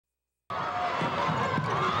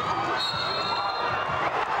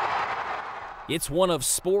It's one of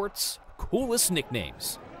sports' coolest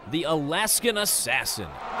nicknames, the Alaskan Assassin.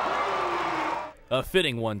 A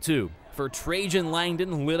fitting one, too, for Trajan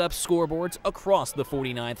Langdon lit up scoreboards across the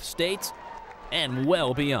 49th state and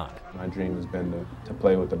well beyond. My dream has been to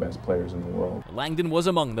play with the best players in the world. Langdon was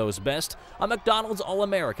among those best, a McDonald's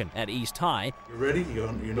All-American at East High. You ready?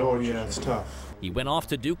 You know, yeah, it's tough. He went off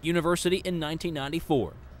to Duke University in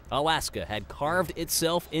 1994. Alaska had carved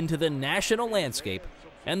itself into the national landscape,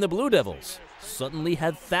 and the Blue Devils suddenly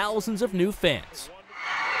had thousands of new fans.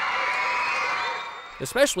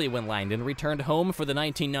 Especially when Langdon returned home for the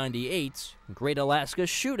 1998 Great Alaska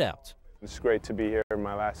Shootout. It's great to be here in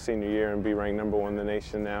my last senior year and be ranked #1 in the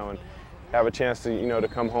nation now and have a chance to, to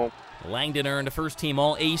come home. Langdon earned first-team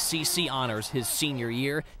All-ACC honors his senior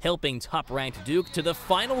year, helping top-ranked Duke to the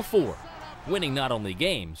Final Four, winning not only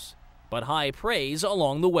games, but high praise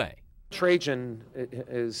along the way. Trajan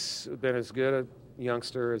has been as good a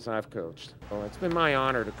youngster as I've coached. Well, it's been my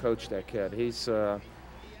honor to coach that kid.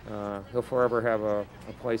 He'll forever have a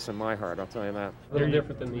place in my heart, I'll tell you that. A little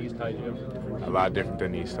different than the East High Gym. A lot different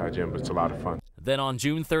than the East High Gym, but it's a lot of fun. Then on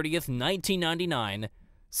June 30th, 1999,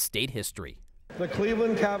 state history. The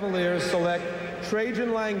Cleveland Cavaliers select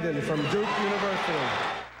Trajan Langdon from Duke University.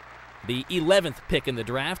 The 11th pick in the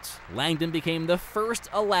draft, Langdon became the first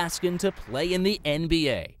Alaskan to play in the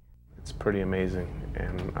NBA. It's pretty amazing,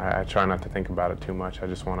 and I try not to think about it too much. I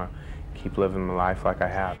just want to keep living my life like I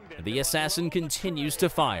have. The Assassin continues to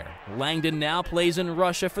fire. Langdon now plays in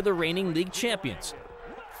Russia for the reigning league champions.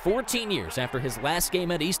 14 years after his last game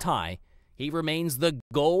at East High, he remains the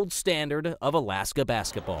gold standard of Alaska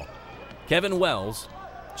basketball. Kevin Wells,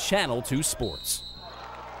 Channel 2 Sports.